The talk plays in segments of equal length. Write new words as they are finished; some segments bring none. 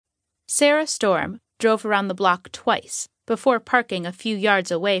Sarah Storm drove around the block twice before parking a few yards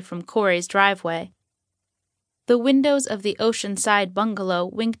away from Corey's driveway. The windows of the oceanside bungalow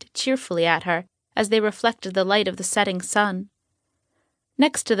winked cheerfully at her as they reflected the light of the setting sun.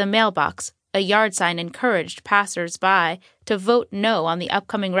 Next to the mailbox, a yard sign encouraged passers-by to vote no on the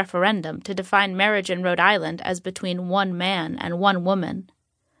upcoming referendum to define marriage in Rhode Island as between one man and one woman.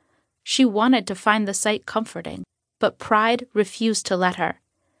 She wanted to find the sight comforting, but pride refused to let her.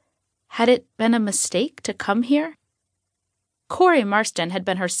 Had it been a mistake to come here? Corey Marston had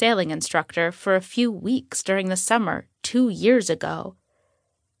been her sailing instructor for a few weeks during the summer 2 years ago.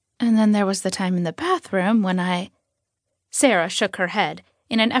 And then there was the time in the bathroom when Sarah shook her head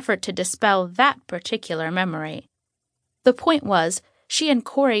in an effort to dispel that particular memory. The point was, she and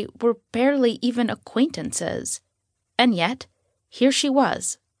Corey were barely even acquaintances. And yet, here she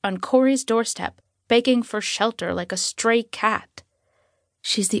was, on Corey's doorstep, begging for shelter like a stray cat.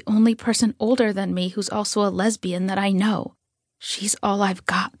 She's the only person older than me who's also a lesbian that I know. She's all I've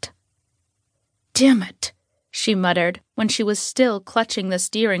got. Damn it, she muttered when she was still clutching the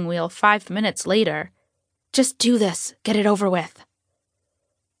steering wheel 5 minutes later. Just do this, get it over with.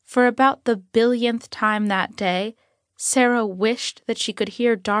 For about the billionth time that day, Sarah wished that she could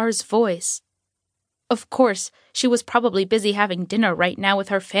hear Dar's voice. Of course, she was probably busy having dinner right now with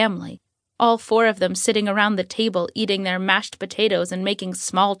her family, all 4 of them sitting around the table eating their mashed potatoes and making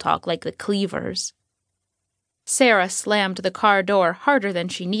small talk like the Cleavers. Sarah slammed the car door harder than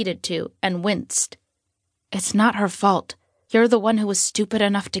she needed to and winced. It's not her fault. You're the one who was stupid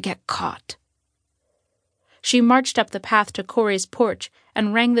enough to get caught. She marched up the path to Corey's porch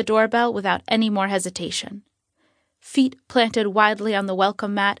and rang the doorbell without any more hesitation. Feet planted widely on the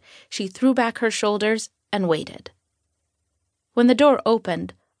welcome mat, she threw back her shoulders and waited. When the door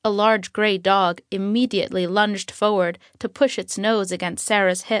opened, a large gray dog immediately lunged forward to push its nose against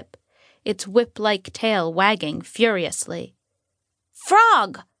Sarah's hip, its whip-like tail wagging furiously.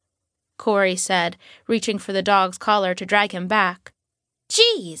 "Frog!" Corey said, reaching for the dog's collar to drag him back.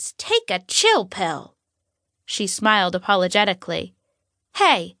 "Geez, take a chill pill." She smiled apologetically.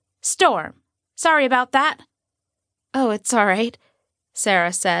 "Hey, Storm, sorry about that." "Oh, it's all right,"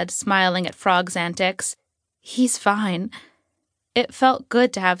 Sarah said, smiling at Frog's antics. "He's fine." It felt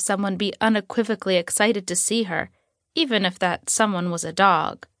good to have someone be unequivocally excited to see her, even if that someone was a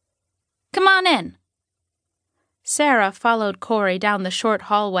dog. "Come on in." Sarah followed Corey down the short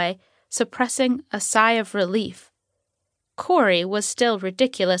hallway, suppressing a sigh of relief. Corey was still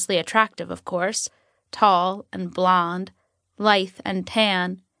ridiculously attractive, of course, tall and blonde, lithe and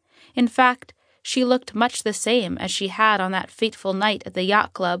tan. In fact, she looked much the same as she had on that fateful night at the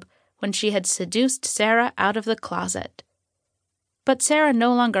yacht club when she had seduced Sarah out of the closet. But Sarah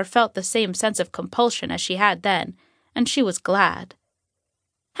no longer felt the same sense of compulsion as she had then, and she was glad.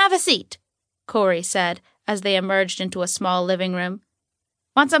 "Have a seat," Corey said as they emerged into a small living room.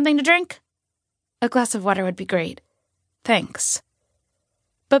 "Want something to drink?" "A glass of water would be great. Thanks."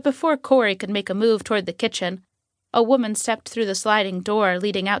 But before Corey could make a move toward the kitchen, a woman stepped through the sliding door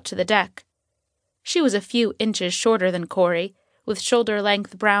leading out to the deck. She was a few inches shorter than Corey, with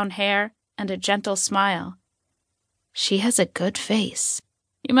shoulder-length brown hair and a gentle smile. "She has a good face."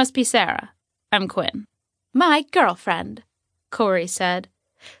 "You must be Sarah. I'm Quinn." "My girlfriend," Corey said.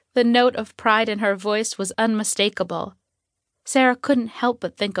 The note of pride in her voice was unmistakable. Sarah couldn't help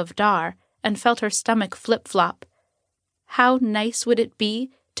but think of Dar and felt her stomach flip-flop. How nice would it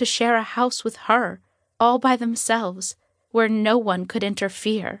be to share a house with her, all by themselves, where no one could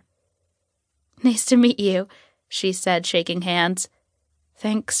interfere? "Nice to meet you," she said, shaking hands.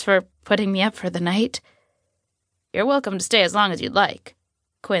 "Thanks for putting me up for the night." "You're welcome to stay as long as you'd like,"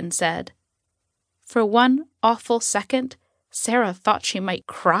 Quinn said. For one awful second, Sarah thought she might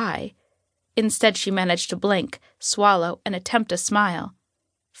cry. Instead, she managed to blink, swallow, and attempt a smile.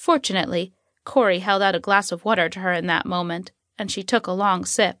 Fortunately, Corey held out a glass of water to her in that moment, and she took a long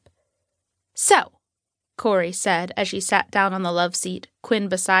sip. "So," Corey said as she sat down on the love seat, Quinn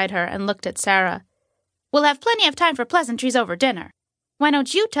beside her, and looked at Sarah, "we'll have plenty of time for pleasantries over dinner. Why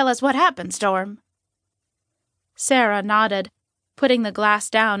don't you tell us what happened, Storm?" Sarah nodded, putting the glass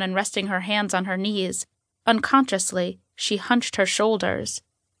down and resting her hands on her knees. Unconsciously, she hunched her shoulders.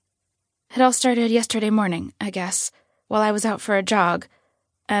 "It all started yesterday morning, I guess, while I was out for a jog,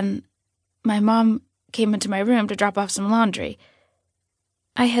 and my mom came into my room to drop off some laundry.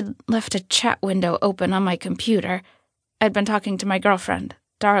 I had left a chat window open on my computer. I'd been talking to my girlfriend,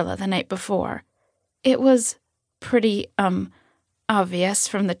 Darla, the night before. It was pretty, obvious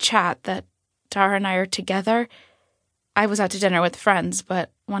from the chat that Dar and I are together. I was out to dinner with friends,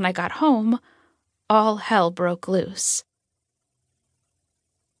 but when I got home, all hell broke loose."